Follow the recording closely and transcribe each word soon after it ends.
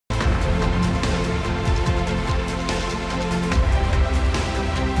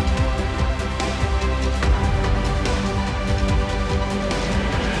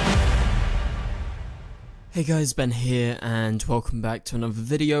Hey guys, Ben here and welcome back to another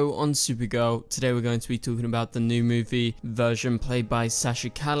video on Supergirl. Today we're going to be talking about the new movie version played by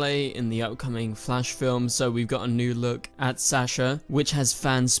Sasha Calle in the upcoming Flash film. So we've got a new look at Sasha, which has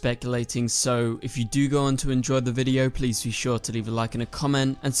fans speculating. So if you do go on to enjoy the video, please be sure to leave a like and a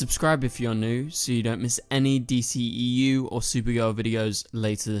comment and subscribe if you're new so you don't miss any DCEU or Supergirl videos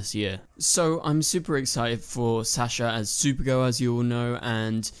later this year. So I'm super excited for Sasha as Supergirl, as you all know,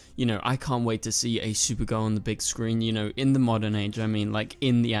 and you know, I can't wait to see a Supergirl on the big screen, you know, in the modern age. I mean, like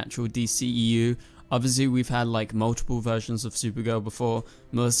in the actual DCEU. Obviously, we've had like multiple versions of Supergirl before.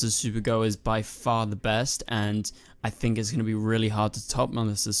 Melissa's Supergirl is by far the best, and I think it's going to be really hard to top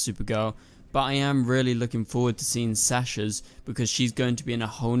Melissa's Supergirl. But I am really looking forward to seeing Sasha's, because she's going to be in a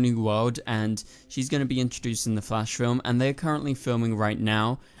whole new world, and she's going to be introduced in the Flash film, and they're currently filming right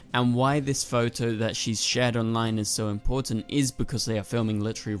now. And why this photo that she's shared online is so important is because they are filming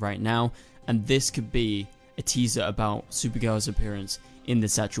literally right now, and this could be a teaser about Supergirl's appearance in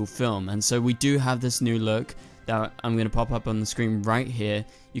this actual film. And so we do have this new look that I'm going to pop up on the screen right here.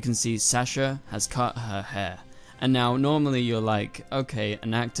 You can see Sasha has cut her hair. And now normally you're like, okay,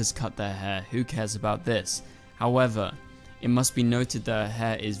 an actor's cut their hair, who cares about this? However, it must be noted that her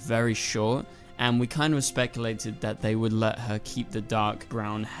hair is very short, and we kind of speculated that they would let her keep the dark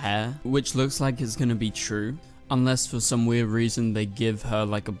brown hair, which looks like it's going to be true, unless for some weird reason they give her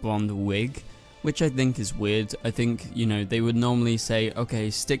like a blonde wig, which I think is weird. I think, you know, they would normally say,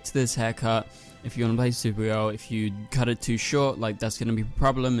 okay, stick to this haircut if you want to play Supergirl. If you cut it too short, like that's going to be a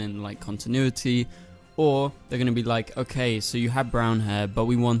problem in like continuity. Or they're going to be like, okay, so you have brown hair, but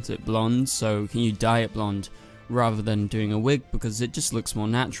we want it blonde, so can you dye it blonde rather than doing a wig, because it just looks more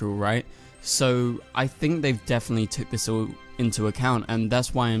natural, right? So I think they've definitely took this all into account, and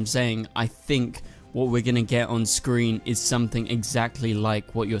that's why I'm saying I think what we're going to get on screen is something exactly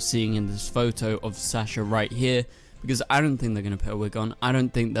like what you're seeing in this photo of Sasha right here, because I don't think they're going to put a wig on. I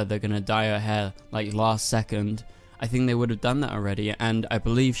don't think that they're going to dye her hair like last second. I think they would have done that already, and I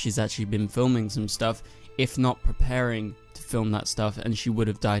believe she's actually been filming some stuff, if not preparing to film that stuff, and she would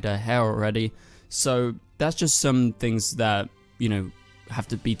have dyed her hair already. So that's just some things that, you know, have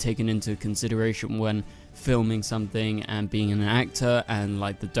to be taken into consideration when filming something and being an actor, and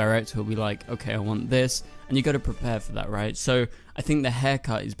like the director will be like, okay, I want this, and you got to prepare for that, right? So I think the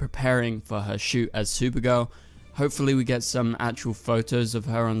haircut is preparing for her shoot as Supergirl. Hopefully we get some actual photos of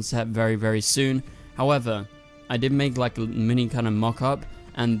her on set very soon. However, I did make like a mini kind of mock-up,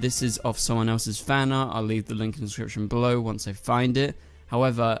 and this is of someone else's fan art. I'll leave the link in the description below once I find it.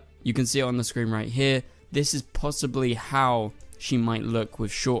 However, you can see it on the screen right here. This is possibly how she might look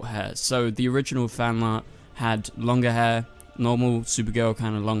with short hair. So the original fan art had longer hair, normal Supergirl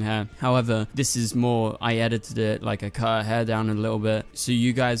kind of long hair. However, this is more, I edited it, like I cut her hair down a little bit so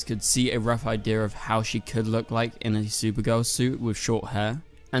you guys could see a rough idea of how she could look like in a Supergirl suit with short hair.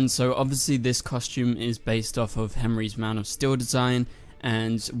 And so obviously this costume is based off of Henry's Man of Steel design,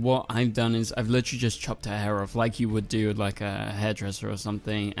 and what I've done is I've literally just chopped her hair off like you would do like a hairdresser or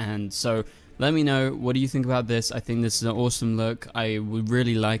something. And so let me know, what do you think about this? I think this is an awesome look. I would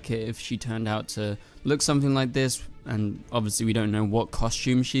really like it if she turned out to look something like this, and obviously we don't know what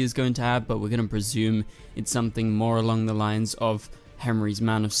costume she is going to have, but we're going to presume it's something more along the lines of Henry's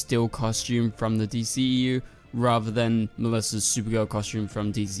Man of Steel costume from the DCEU, rather than Melissa's Supergirl costume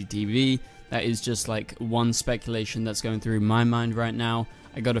from DCTV. That is just like one speculation that's going through my mind right now.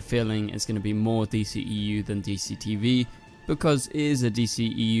 I got a feeling it's going to be more DCEU than DCTV, because it is a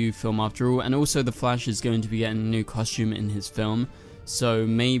DCEU film after all, and also the Flash is going to be getting a new costume in his film. So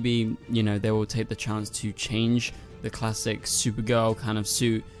maybe, you know, they will take the chance to change the classic Supergirl kind of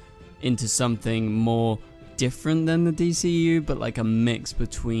suit into something more different than the DCEU, but like a mix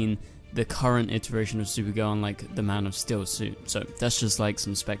between the current iteration of Supergirl and like the Man of Steel suit. So that's just like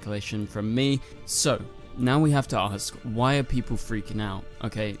some speculation from me. So now we have to ask, why are people freaking out?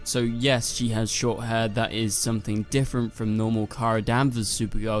 Okay, so yes, she has short hair. That is something different from normal Kara Danvers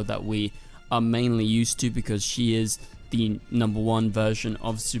Supergirl that we are mainly used to, because she is the #1 version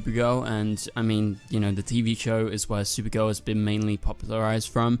of Supergirl. And I mean, you know, the TV show is where Supergirl has been mainly popularized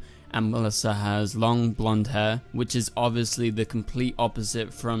from, and Melissa has long blonde hair, which is obviously the complete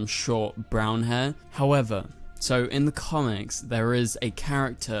opposite from short brown hair. However, so in the comics, there is a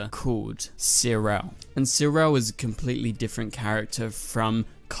character called Zor-El, and Zor-El is a completely different character from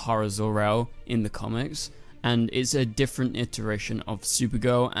Kara Zor-El in the comics, and it's a different iteration of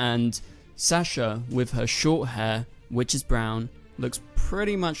Supergirl. And Sasha, with her short hair, which is brown, looks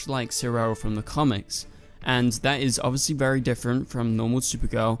pretty much like Zor-El from the comics, and that is obviously very different from normal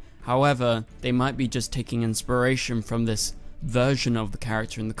Supergirl. However, they might be just taking inspiration from this version of the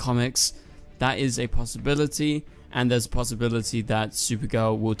character in the comics that is a possibility, and there's a possibility that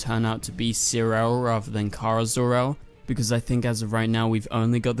Supergirl will turn out to be Sir-El rather than Kara Zor-El, because I think as of right now we've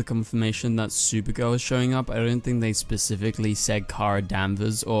only got the confirmation that Supergirl is showing up. I don't think they specifically said Kara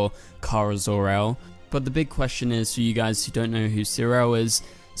Danvers or Kara Zor-El. But the big question is, for you guys who don't know who Sir-El is,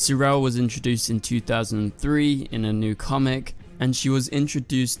 Sir-El was introduced in 2003 in a new comic, and she was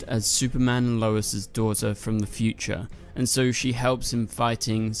introduced as Superman and Lois's daughter from the future, and so she helps in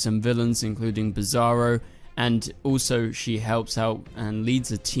fighting some villains including Bizarro, and also she helps out and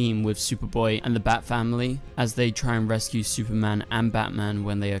leads a team with Superboy and the Bat family as they try and rescue Superman and Batman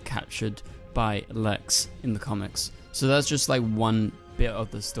when they are captured by Lex in the comics. So that's just like one bit of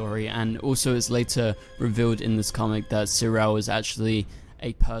the story, and also it's later revealed in this comic that Sir-El is actually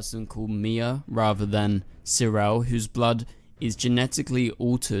a person called Mia rather than Sir-El, whose blood is genetically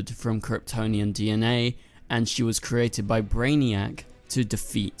altered from Kryptonian DNA, and she was created by Brainiac to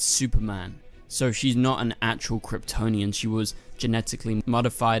defeat Superman. So she's not an actual Kryptonian, she was genetically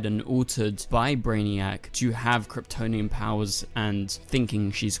modified and altered by Brainiac to have Kryptonian powers and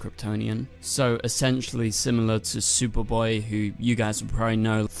thinking she's Kryptonian. So essentially similar to Superboy, who you guys will probably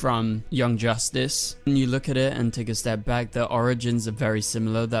know from Young Justice. When you look at it and take a step back, their origins are very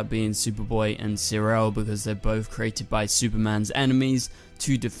similar, that being Superboy and Sir-El, because they're both created by Superman's enemies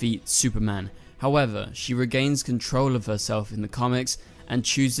to defeat Superman. However, she regains control of herself in the comics and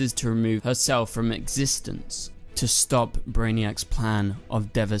chooses to remove herself from existence to stop Brainiac's plan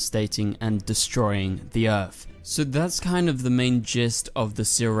of devastating and destroying the Earth. So that's kind of the main gist of the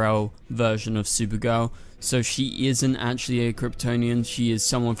Sir-El version of Supergirl. So she isn't actually a Kryptonian, she is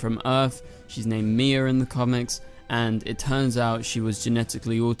someone from Earth. She's named Mia in the comics, and it turns out she was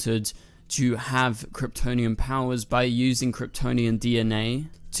genetically altered to have Kryptonian powers by using Kryptonian DNA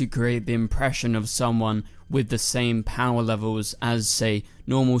to create the impression of someone with the same power levels as, say,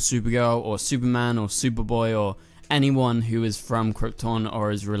 normal Supergirl or Superman or Superboy or anyone who is from Krypton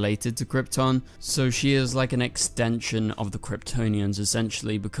or is related to Krypton. So she is like an extension of the Kryptonians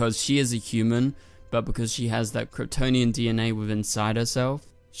essentially, because she is a human, but because she has that Kryptonian DNA within inside herself,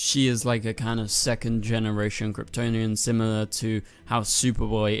 she is like a kind of second generation Kryptonian, similar to how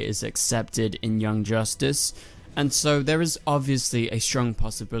Superboy is accepted in Young Justice. And so there is obviously a strong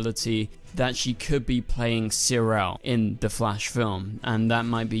possibility that she could be playing Sir-El in the Flash film, and that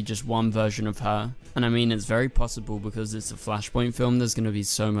might be just one version of her. And I mean, it's very possible because it's a Flashpoint film, there's going to be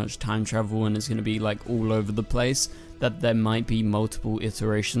so much time travel and it's going to be like all over the place, that there might be multiple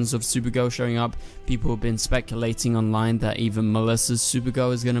iterations of Supergirl showing up. People have been speculating online that even Melissa's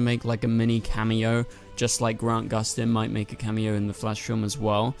Supergirl is going to make like a mini cameo, just like Grant Gustin might make a cameo in the Flash film as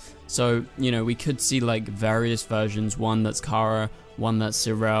well. So, you know, we could see like various versions, one that's Kara, one that's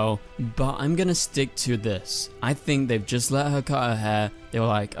Sir-El, but I'm gonna stick to this. I think they've just let her cut her hair. They were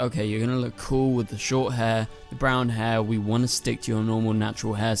like, okay, you're gonna look cool with the short hair, the brown hair, we want to stick to your normal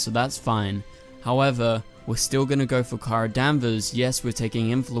natural hair, so that's fine. However, we're still gonna go for Kara Danvers. Yes, we're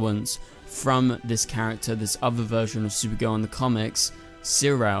taking influence from this character, this other version of Supergirl in the comics,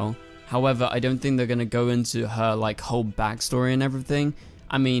 Sir-El. However, I don't think they're gonna go into her like whole backstory and everything.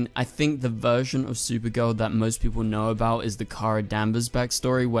 I mean, I think the version of Supergirl that most people know about is the Kara Danvers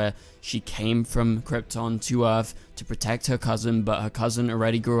backstory, where she came from Krypton to Earth to protect her cousin, but her cousin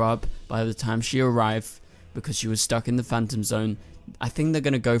already grew up by the time she arrived because she was stuck in the Phantom Zone. I think they're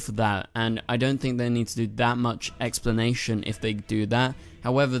going to go for that, and I don't think they need to do that much explanation if they do that.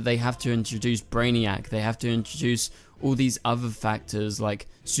 However, they have to introduce Brainiac, they have to introduce all these other factors like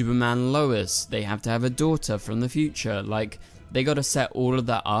Superman and Lois, they have to have a daughter from the future, like they got to set all of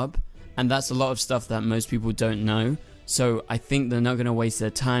that up, and that's a lot of stuff that most people don't know. So I think they're not going to waste their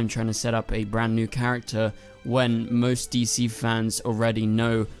time trying to set up a brand new character when most DC fans already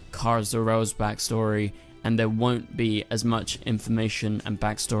know Kara Zor-El's backstory, and there won't be as much information and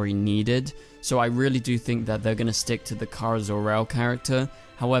backstory needed. So I really do think that they're going to stick to the Kara Zor-El character.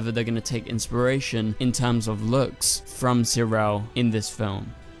 However, they're going to take inspiration in terms of looks from Sir-El in this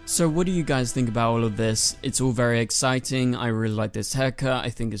film. So what do you guys think about all of this? It's all very exciting. I really like this haircut. I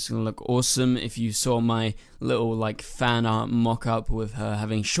think it's gonna look awesome. If you saw my little like fan art mock-up with her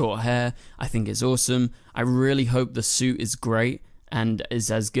having short hair, I think it's awesome. I really hope the suit is great and is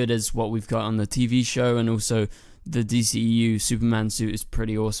as good as what we've got on the TV show, and also the DCEU Superman suit is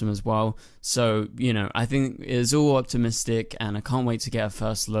pretty awesome as well. So, you know, I think it's all optimistic and I can't wait to get a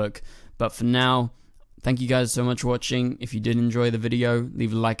first look. But for now, thank you guys so much for watching. If you did enjoy the video,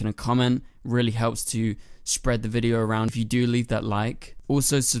 leave a like and a comment. It really helps to spread the video around if you do leave that like.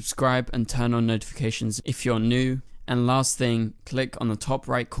 Also subscribe and turn on notifications if you're new. And last thing, click on the top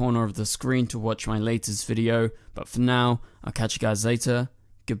right corner of the screen to watch my latest video. But for now, I'll catch you guys later.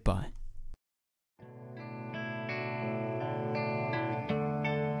 Goodbye.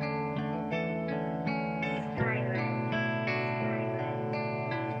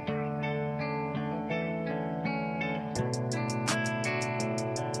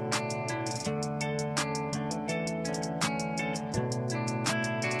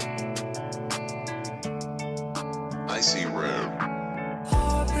 spicy room.